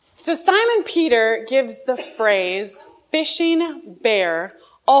So Simon Peter gives the phrase fishing bear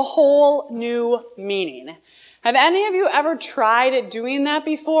a whole new meaning. Have any of you ever tried doing that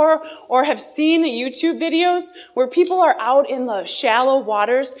before or have seen YouTube videos where people are out in the shallow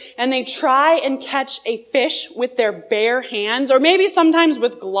waters and they try and catch a fish with their bare hands or maybe sometimes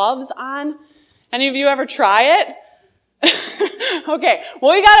with gloves on? Any of you ever try it? Okay,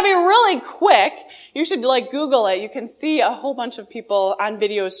 well, you gotta be really quick. You should Google it. You can see a whole bunch of people on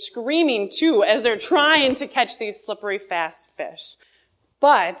videos screaming too as they're trying to catch these slippery, fast fish.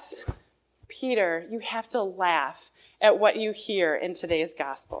 But, Peter, you have to laugh at what you hear in today's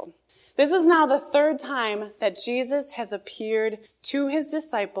gospel. This is now the third time that Jesus has appeared to his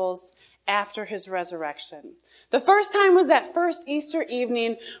disciples after his resurrection. The first time was that first Easter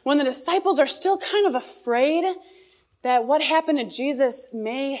evening when the disciples are still kind of afraid that what happened to Jesus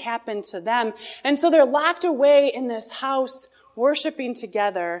may happen to them. And so they're locked away in this house worshiping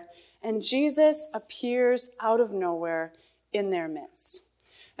together, and Jesus appears out of nowhere in their midst.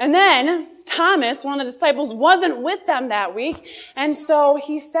 And then Thomas, one of the disciples, wasn't with them that week, and so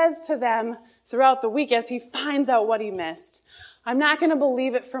he says to them throughout the week as he finds out what he missed, I'm not going to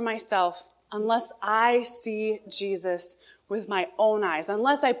believe it for myself unless I see Jesus with my own eyes,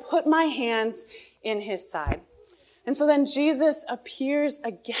 unless I put my hands in his side. And so then Jesus appears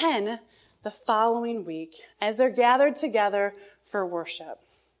again the following week as they're gathered together for worship.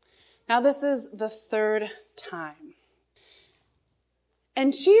 Now this is the third time.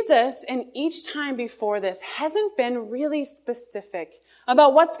 And Jesus, in each time before this, hasn't been really specific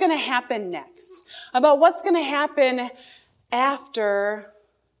about what's going to happen next, about what's going to happen after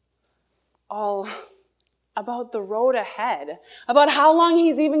all, about the road ahead, about how long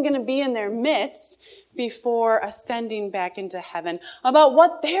he's even going to be in their midst before ascending back into heaven, about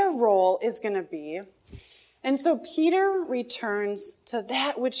what their role is going to be. And so Peter returns to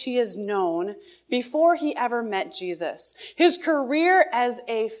that which he has known before he ever met Jesus, his career as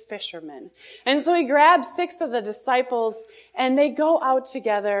a fisherman. And so he grabs 6 of the disciples and they go out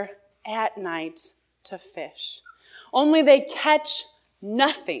together at night to fish. Only they catch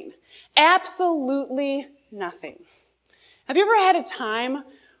nothing, absolutely nothing. Have you ever had a time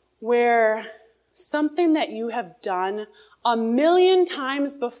where something that you have done 1,000,000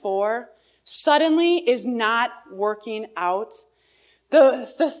 times before suddenly is not working out? The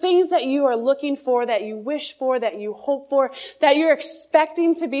things that you are looking for, that you wish for, that you hope for, that you're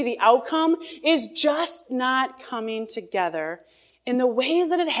expecting to be the outcome is just not coming together in the ways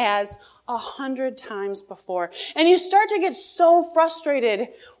that it has 100 times before. And you start to get so frustrated.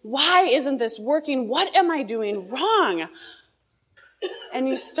 Why isn't this working? What am I doing wrong? And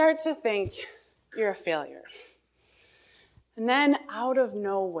you start to think you're a failure. And then out of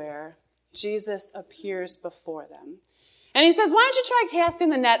nowhere, Jesus appears before them. And he says, why don't you try casting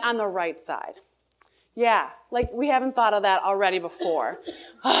the net on the right side? Yeah, we haven't thought of that already before.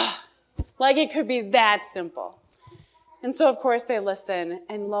 It could be that simple. And so, of course, they listen,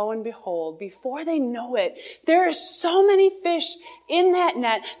 and lo and behold, before they know it, there are so many fish in that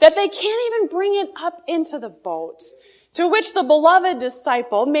net that they can't even bring it up into the boat. To which the beloved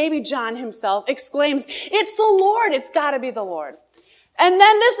disciple, maybe John himself, exclaims, it's the Lord, it's got to be the Lord. And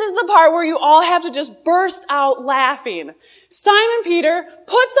then this is the part where you all have to just burst out laughing. Simon Peter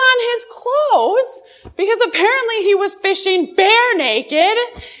puts on his clothes because apparently he was fishing bare naked.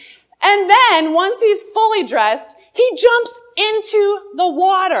 And then once he's fully dressed, he jumps into the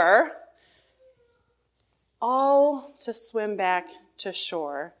water, all to swim back to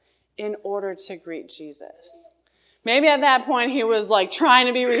shore in order to greet Jesus. Maybe at that point he was trying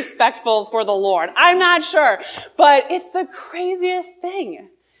to be respectful for the Lord. I'm not sure. But it's the craziest thing.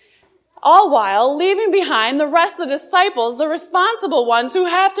 All while leaving behind the rest of the disciples, the responsible ones who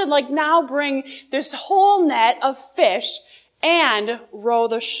have to now bring this whole net of fish and row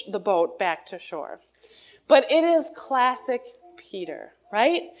the boat back to shore. But it is classic Peter,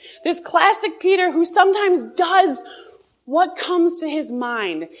 right? This classic Peter who sometimes does what comes to his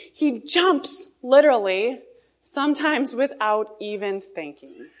mind. He jumps, literally, sometimes without even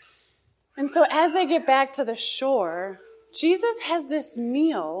thinking. And so as they get back to the shore, Jesus has this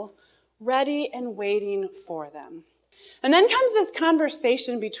meal ready and waiting for them. And then comes this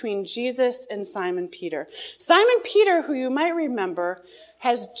conversation between Jesus and Simon Peter. Simon Peter, who you might remember,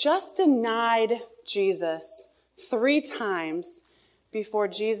 has just denied Jesus 3 times before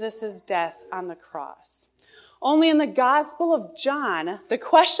Jesus' death on the cross. Only in the Gospel of John, the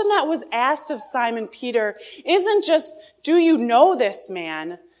question that was asked of Simon Peter isn't just, do you know this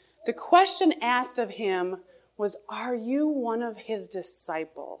man? The question asked of him was, are you one of his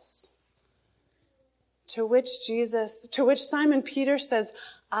disciples? To which Simon Peter says,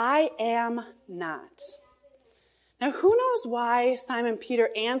 I am not. Now, who knows why Simon Peter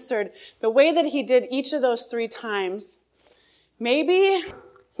answered the way that he did each of those 3 times? Maybe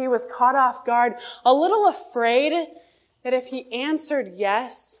he was caught off guard, a little afraid that if he answered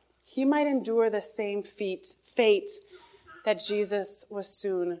yes, he might endure the same fate that Jesus was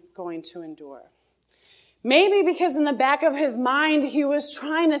soon going to endure. Maybe because in the back of his mind, he was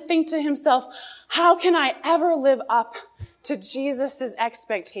trying to think to himself, how can I ever live up to Jesus'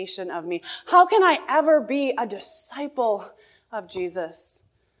 expectation of me? How can I ever be a disciple of Jesus?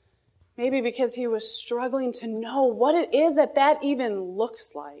 Maybe because he was struggling to know what it is that even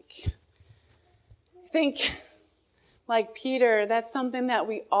looks like. I think, like Peter, that's something that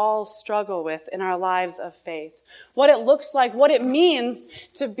we all struggle with in our lives of faith. What it looks like, what it means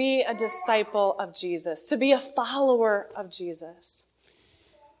to be a disciple of Jesus, to be a follower of Jesus.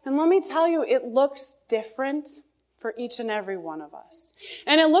 And let me tell you, it looks different for each and every one of us.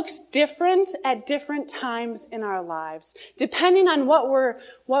 And it looks different at different times in our lives, depending on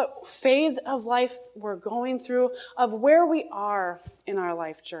what phase of life we're going through, of where we are in our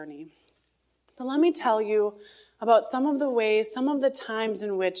life journey. But let me tell you about some of the ways, some of the times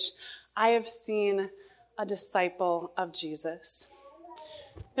in which I have seen a disciple of Jesus.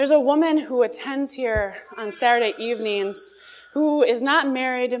 There's a woman who attends here on Saturday evenings who is not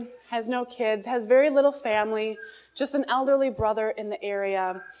married, has no kids, has very little family, just an elderly brother in the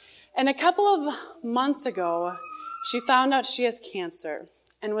area. And a couple of months ago, she found out she has cancer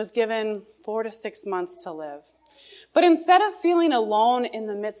and was given 4 to 6 months to live. But instead of feeling alone in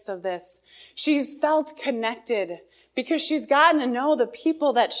the midst of this, she's felt connected because she's gotten to know the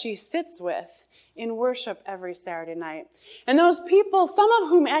people that she sits with in worship every Saturday night. And those people, some of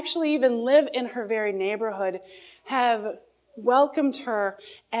whom actually even live in her very neighborhood, have welcomed her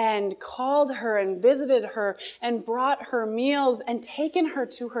and called her and visited her and brought her meals and taken her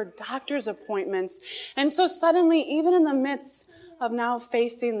to her doctor's appointments. And so suddenly, even in the midst of now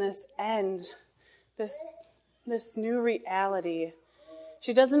facing this end, this new reality,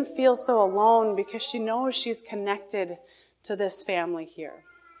 she doesn't feel so alone because she knows she's connected to this family here.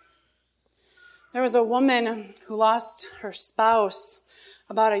 There was a woman who lost her spouse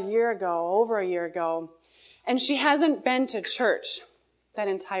about over a year ago, and she hasn't been to church that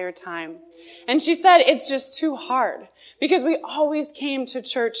entire time. And she said it's just too hard because we always came to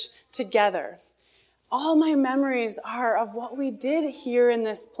church together. All my memories are of what we did here in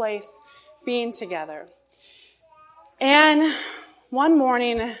this place being together. And one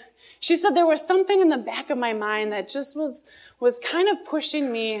morning, she said there was something in the back of my mind that just was kind of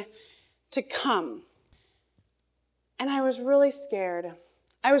pushing me to come. And I was really scared.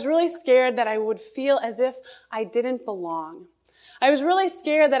 I was really scared that I would feel as if I didn't belong. I was really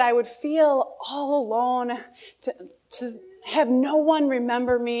scared that I would feel all alone, to have no one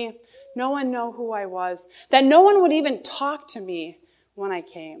remember me, no one know who I was, that no one would even talk to me when I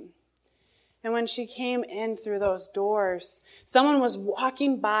came. And when she came in through those doors, someone was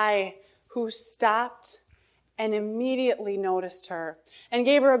walking by who stopped and immediately noticed her and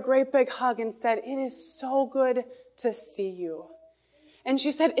gave her a great big hug and said, "It is so good to see you." And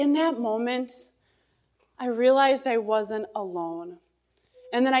she said, in that moment, I realized I wasn't alone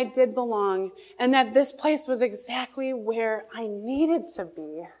and that I did belong and that this place was exactly where I needed to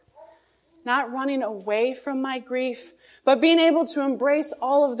be. Not running away from my grief, but being able to embrace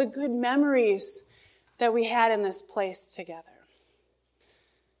all of the good memories that we had in this place together.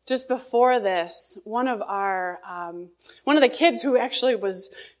 Just before this, one of the kids who actually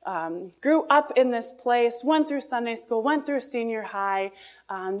grew up in this place, went through Sunday school, went through senior high,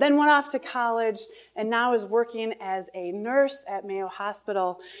 then went off to college, and now is working as a nurse at Mayo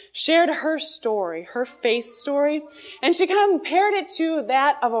Hospital, shared her story, her faith story, and she compared it to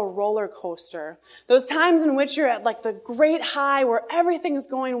that of a roller coaster. Those times in which you're at like the great high where everything's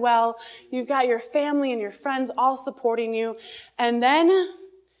going well, you've got your family and your friends all supporting you, and then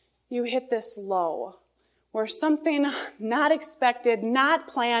you hit this low where something not expected, not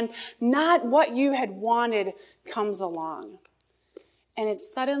planned, not what you had wanted comes along. And it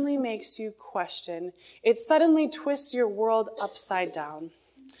suddenly makes you question. It suddenly twists your world upside down.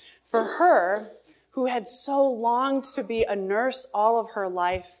 For her, who had so longed to be a nurse all of her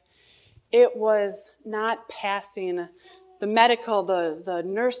life, it was not passing the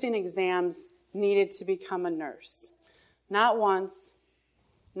nursing exams needed to become a nurse. Not once,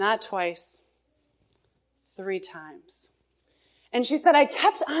 not twice, 3 times. And she said, I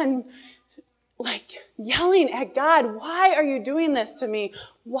kept on yelling at God, why are you doing this to me?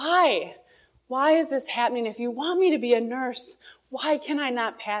 Why? Why is this happening? If you want me to be a nurse, why can I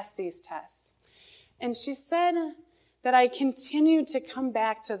not pass these tests? And she said that I continued to come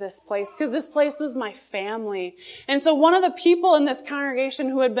back to this place because this place was my family. And so one of the people in this congregation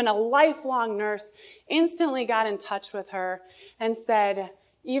who had been a lifelong nurse instantly got in touch with her and said,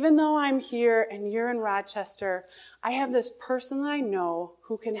 even though I'm here and you're in Rochester, I have this person that I know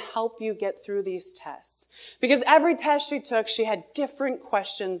who can help you get through these tests. Because every test she took, she had different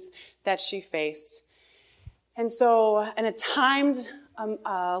questions that she faced. And so in a timed,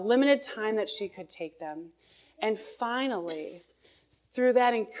 limited time that she could take them. And finally, through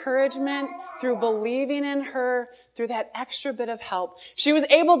that encouragement, through believing in her, through that extra bit of help, she was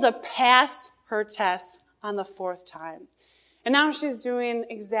able to pass her test on the 4th time. And now she's doing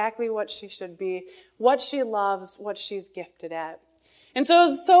exactly what she should be, what she loves, what she's gifted at. And so it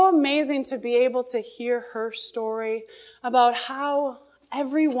was so amazing to be able to hear her story about how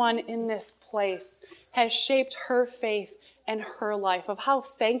everyone in this place has shaped her faith and her life, of how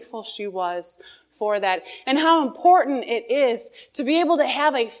thankful she was for that, and how important it is to be able to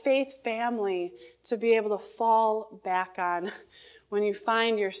have a faith family to be able to fall back on when you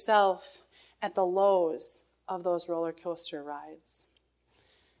find yourself at the lows of those roller coaster rides.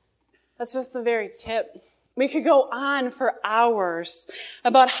 That's just the very tip. We could go on for hours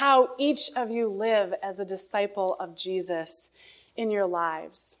about how each of you live as a disciple of Jesus in your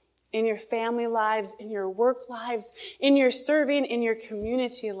lives, in your family lives, in your work lives, in your serving, in your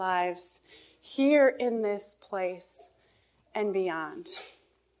community lives, here in this place and beyond.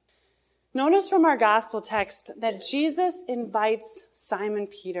 Notice from our gospel text that Jesus invites Simon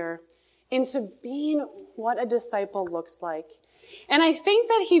Peter into being what a disciple looks like. And I think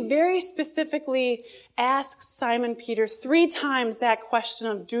that he very specifically asks Simon Peter 3 times that question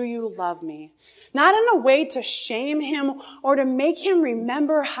of, do you love me? Not in a way to shame him or to make him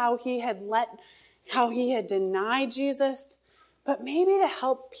remember how he had denied Jesus, but maybe to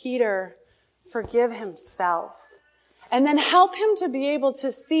help Peter forgive himself. And then help him to be able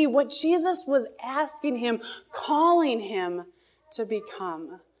to see what Jesus was asking him, calling him to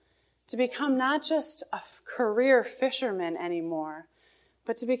become. To become not just a career fisherman anymore,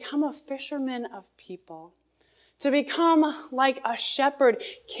 but to become a fisherman of people. To become like a shepherd,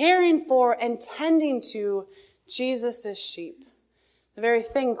 caring for and tending to Jesus' sheep. The very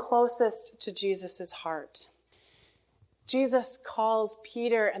thing closest to Jesus' heart. Jesus calls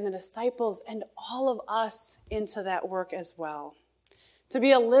Peter and the disciples and all of us into that work as well. To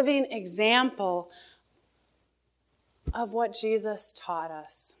be a living example of what Jesus taught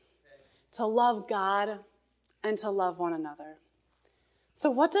us. To love God and to love one another.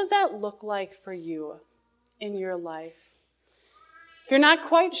 So what does that look like for you in your life? If you're not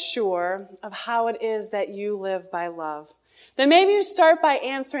quite sure of how it is that you live by love, then maybe you start by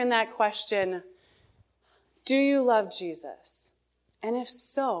answering that question, do you love Jesus? And if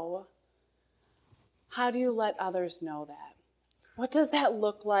so, how do you let others know that? What does that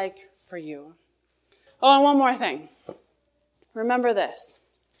look like for you? Oh, and one more thing. Remember this.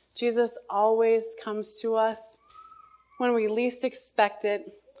 Jesus always comes to us when we least expect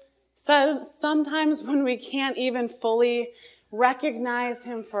it. So sometimes when we can't even fully recognize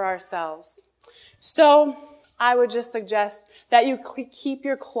him for ourselves. So I would just suggest that you keep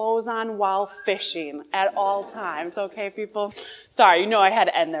your clothes on while fishing at all times. Okay, people? Sorry, you know I had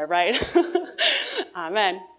to end there, right? Amen.